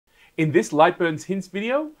In this Lightburn Hints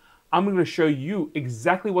video, I'm going to show you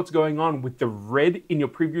exactly what's going on with the red in your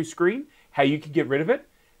preview screen, how you can get rid of it,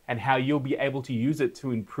 and how you'll be able to use it to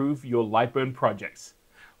improve your Lightburn projects.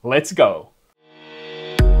 Let's go!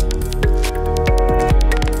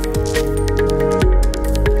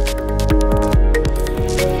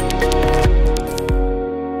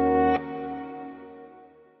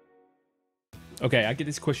 Okay, I get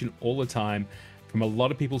this question all the time from a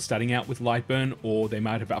lot of people starting out with Lightburn, or they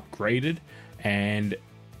might have upgraded, and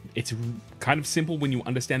it's kind of simple when you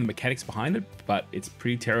understand the mechanics behind it, but it's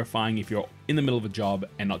pretty terrifying if you're in the middle of a job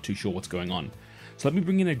and not too sure what's going on. So let me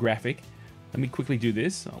bring in a graphic. Let me quickly do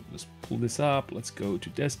this. I'll just pull this up. Let's go to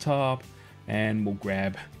desktop and we'll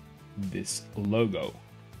grab this logo.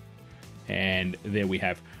 And there we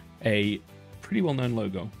have a pretty well-known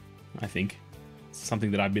logo, I think.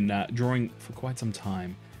 Something that I've been drawing for quite some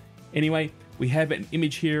time. Anyway, we have an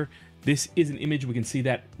image here. This is an image. We can see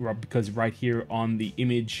that because right here on the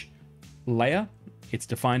image layer, it's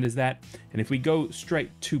defined as that. And if we go straight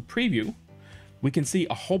to preview, we can see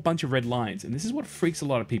a whole bunch of red lines. And this is what freaks a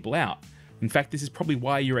lot of people out. In fact, this is probably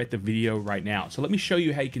why you're at the video right now. So let me show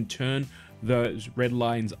you how you can turn those red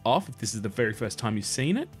lines off if this is the very first time you've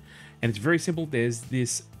seen it. And it's very simple. There's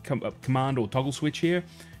this command or toggle switch here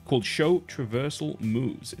called Show Traversal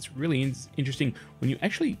Moves. It's really interesting. When you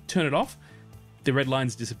actually turn it off, the red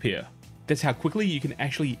lines disappear. That's how quickly you can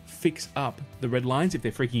actually fix up the red lines if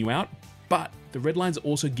they're freaking you out. But the red lines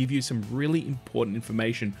also give you some really important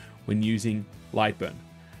information when using Lightburn.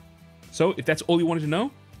 So if that's all you wanted to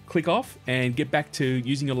know, click off and get back to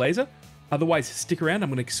using your laser. Otherwise, stick around. I'm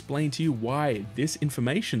going to explain to you why this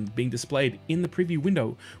information being displayed in the preview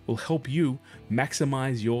window will help you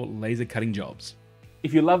maximize your laser cutting jobs.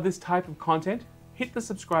 If you love this type of content, hit the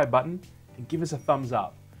subscribe button and give us a thumbs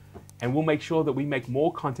up. And we'll make sure that we make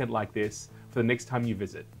more content like this for the next time you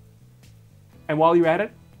visit. And while you're at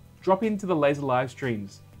it, drop into the laser live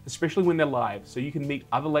streams, especially when they're live, so you can meet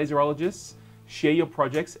other laserologists, share your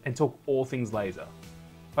projects, and talk all things laser.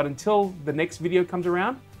 But until the next video comes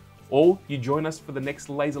around, or you join us for the next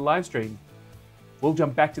laser live stream, we'll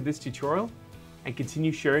jump back to this tutorial and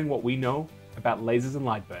continue sharing what we know about lasers and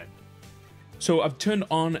Lightburn. So I've turned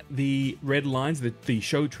on the red lines, the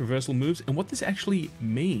show traversal moves, and what this actually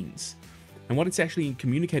means, and what it's actually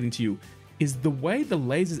communicating to you, is the way the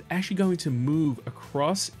laser is actually going to move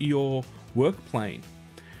across your work plane.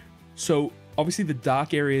 So obviously the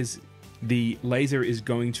dark areas, the laser is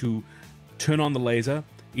going to turn on the laser,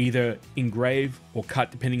 either engrave or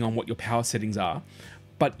cut depending on what your power settings are.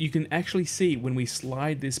 But you can actually see when we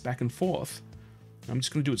slide this back and forth, I'm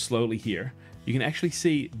just going to do it slowly here. You can actually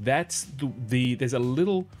see that's there's a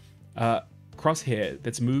little crosshair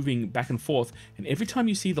that's moving back and forth, and every time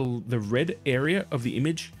you see the red area of the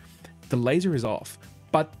image, the laser is off,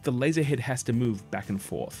 but the laser head has to move back and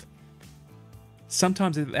forth.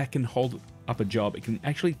 Sometimes that can hold up a job. It can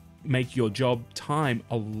actually make your job time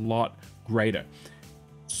a lot greater.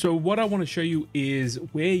 So what I want to show you is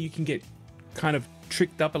where you can get kind of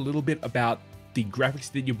tricked up a little bit about the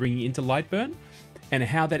graphics that you're bringing into Lightburn, and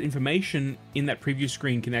how that information in that preview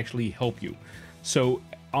screen can actually help you. So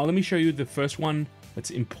let me show you the first one.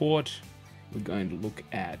 Let's import. We're going to look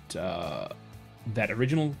at that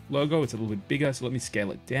original logo. It's a little bit bigger, so let me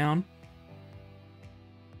scale it down.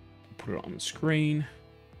 Put it on the screen.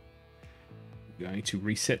 We're going to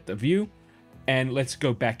reset the view, and let's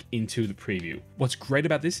go back into the preview. What's great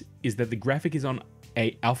about this is that the graphic is on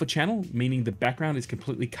a alpha channel, meaning the background is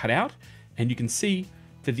completely cut out, and you can see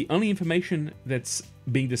that the only information that's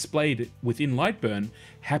being displayed within Lightburn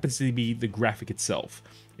happens to be the graphic itself.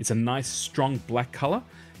 It's a nice strong black color,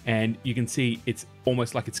 and you can see it's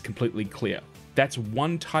almost like it's completely clear. That's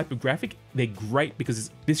one type of graphic. They're great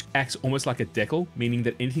because this acts almost like a decal, meaning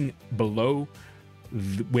that anything below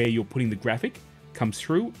where you're putting the graphic comes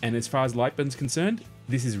through. And as far as Lightburn's concerned,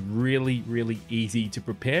 this is really, really easy to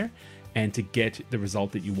prepare and to get the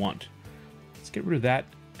result that you want. Let's get rid of that.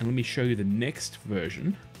 And let me show you the next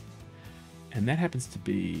version. And that happens to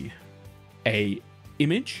be a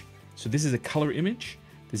image. So this is a color image.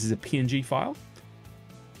 This is a PNG file.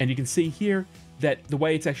 And you can see here that the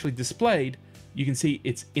way it's actually displayed, you can see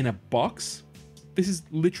it's in a box. This is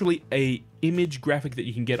literally a image graphic that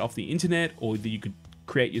you can get off the internet or that you could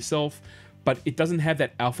create yourself, but it doesn't have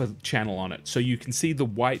that alpha channel on it. So you can see the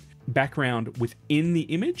white background within the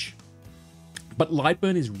image. But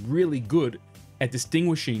Lightburn is really good at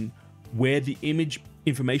distinguishing where the image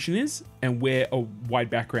information is and where a white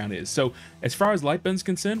background is. So as far as Lightburn's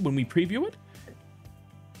concerned, when we preview it,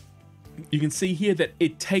 you can see here that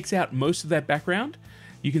it takes out most of that background.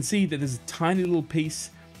 You can see that there's a tiny little piece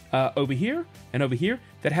over here and over here.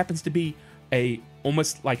 that happens to be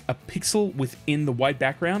almost like a pixel within the white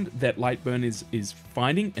background that Lightburn is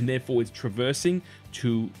finding, and therefore it's traversing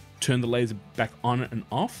to turn the laser back on and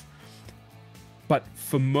off. But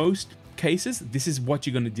for most cases, this is what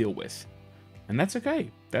you're going to deal with, and that's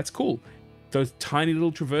okay. That's cool. Those tiny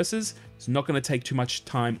little traverses is not going to take too much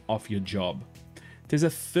time off your job. There's a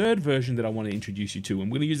third version that I want to introduce you to. I'm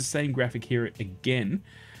going to use the same graphic here again,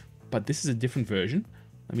 but this is a different version.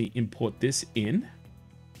 Let me import this in.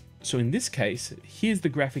 So in this case, here's the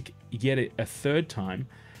graphic yet a third time,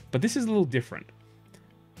 but this is a little different.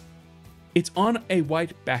 It's on a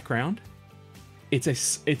white background.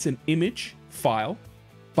 It's an image file,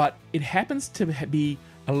 but it happens to be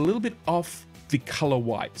a little bit off the color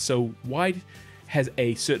white. So white has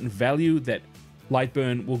a certain value that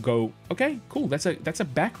Lightburn will go, okay, cool, that's a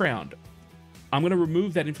background. I'm going to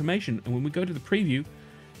remove that information, and when we go to the preview,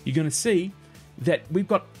 you're going to see that we've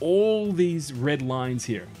got all these red lines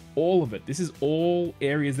here, all of it. This is all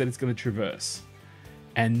areas that it's going to traverse.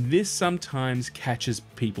 And this sometimes catches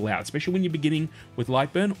people out, especially when you're beginning with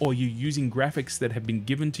Lightburn or you're using graphics that have been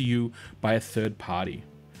given to you by a third party.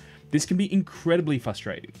 This can be incredibly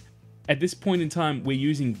frustrating. At this point in time, we're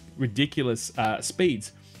using ridiculous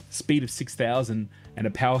speeds. Speed of 6,000 and a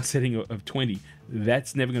power setting of 20.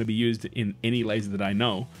 That's never going to be used in any laser that I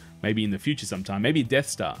know. Maybe in the future sometime, maybe Death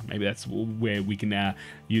Star, maybe that's where we can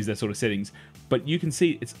use that sort of settings. But you can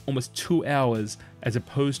see it's almost 2 hours as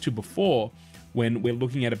opposed to before when we're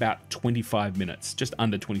looking at about 25 minutes, just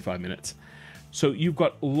under 25 minutes. So you've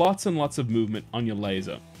got lots and lots of movement on your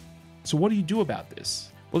laser. So what do you do about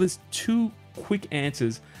this? Well, there's two quick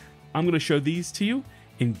answers. I'm going to show these to you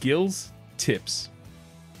in Gil's Tips.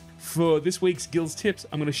 For this week's Gil's Tips,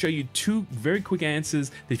 I'm going to show you two very quick answers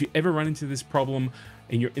that if you ever run into this problem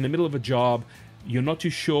and you're in the middle of a job, you're not too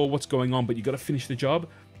sure what's going on, but you got to finish the job.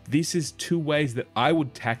 This is two ways that I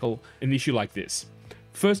would tackle an issue like this.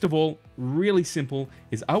 First of all, really simple,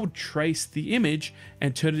 is I would trace the image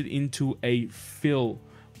and turn it into a fill.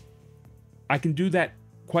 I can do that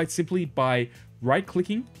quite simply by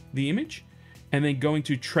right-clicking the image and then going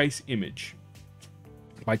to Trace Image.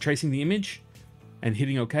 By tracing the image and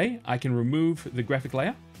hitting OK, I can remove the graphic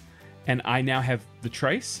layer, and I now have the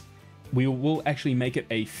trace. We will actually make it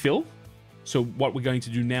a fill. So what we're going to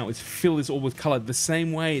do now is fill this all with color the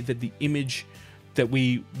same way that the image that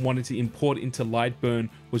we wanted to import into Lightburn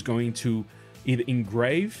was going to either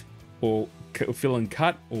engrave or fill and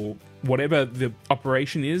cut or whatever the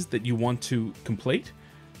operation is that you want to complete.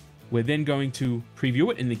 We're then going to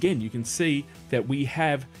preview it, and again you can see that we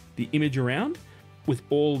have the image around with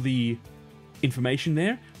all the information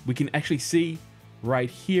there. We can actually see right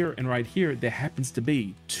here and right here there happens to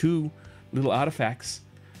be two little artifacts.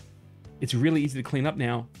 It's really easy to clean up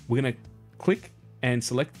now. We're going to click and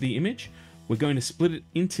select the image. We're going to split it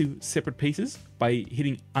into separate pieces by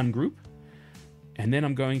hitting ungroup, and then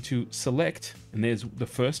I'm going to select, and there's the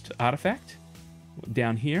first artifact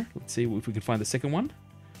down here. Let's see if we can find the second one.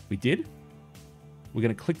 We did. We're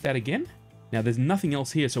going to click that again. Now there's nothing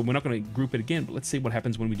else here, so we're not going to group it again, but let's see what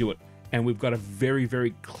happens when we do it. And we've got a very,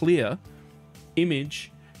 very clear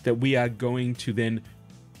image that we are going to then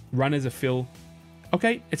run as a fill.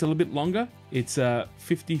 Okay, it's a little bit longer. It's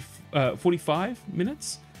 45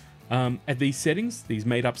 minutes at these settings, these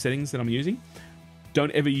made-up settings that I'm using.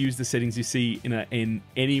 Don't ever use the settings you see in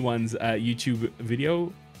anyone's YouTube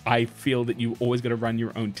video. I feel that you always got to run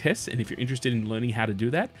your own tests, and if you're interested in learning how to do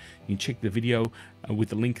that, you can check the video with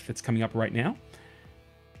the link that's coming up right now.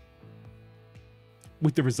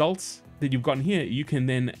 With the results that you've gotten here, you can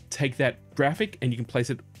then take that graphic and you can place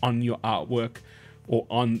it on your artwork or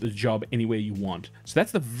on the job anywhere you want. So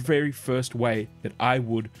that's the very first way that I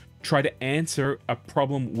would try to answer a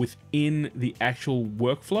problem within the actual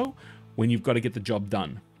workflow when you've got to get the job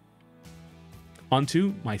done. On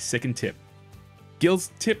to my second tip.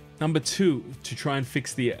 Gil's tip number 2 to try and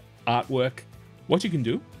fix the artwork. What you can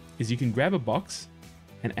do is you can grab a box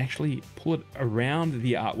and actually pull it around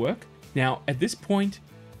the artwork. Now at this point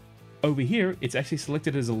over here, it's actually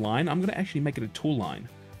selected as a line. I'm going to actually make it a tool line.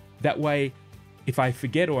 That way, if I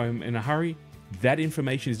forget or I'm in a hurry, that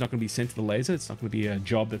information is not going to be sent to the laser. It's not going to be a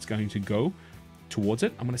job that's going to go towards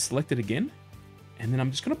it. I'm going to select it again, and then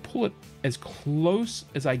I'm just going to pull it as close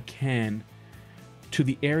as I can to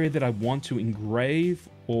the area that I want to engrave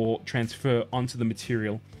or transfer onto the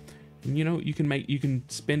material. And you know, you can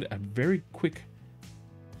spend a very quick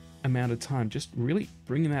amount of time just really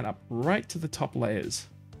bringing that up right to the top layers.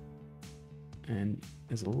 And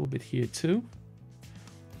there's a little bit here too.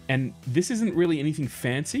 And this isn't really anything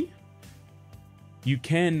fancy. You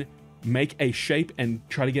can make a shape and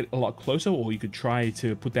try to get a lot closer, or you could try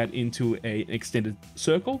to put that into an extended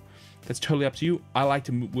circle. That's totally up to you. I like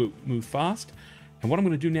to move fast. And what I'm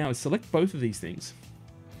going to do now is select both of these things.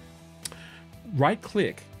 Right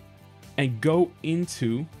click and go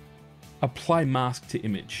into apply mask to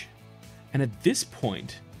image. And at this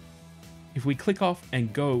point, if we click off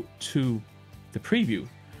and go to the preview,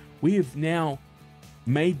 we have now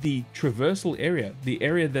made the traversal area, the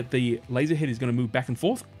area that the laser head is going to move back and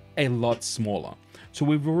forth, a lot smaller. So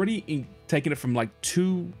we've already taken it from like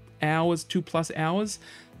 2 hours, 2+ hours,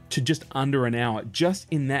 to just under an hour, just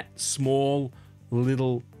in that small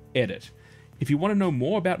little edit. If you want to know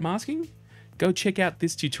more about masking, go check out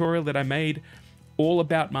this tutorial that I made all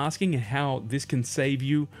about masking and how this can save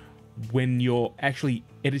you when you're actually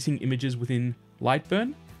editing images within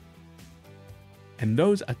Lightburn. And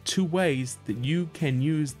those are 2 ways that you can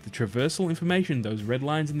use the traversal information, those red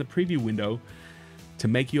lines in the preview window, to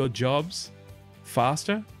make your jobs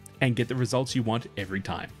faster and get the results you want every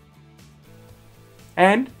time.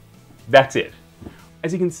 And that's it.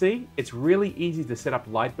 As you can see, it's really easy to set up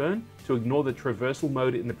Lightburn to ignore the traversal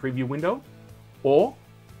mode in the preview window, or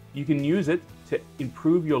you can use it to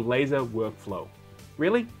improve your laser workflow.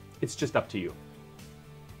 Really, it's just up to you.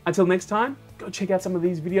 Until next time, go check out some of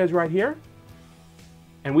these videos right here,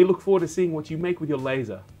 and we look forward to seeing what you make with your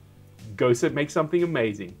laser. Go make something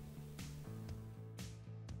amazing.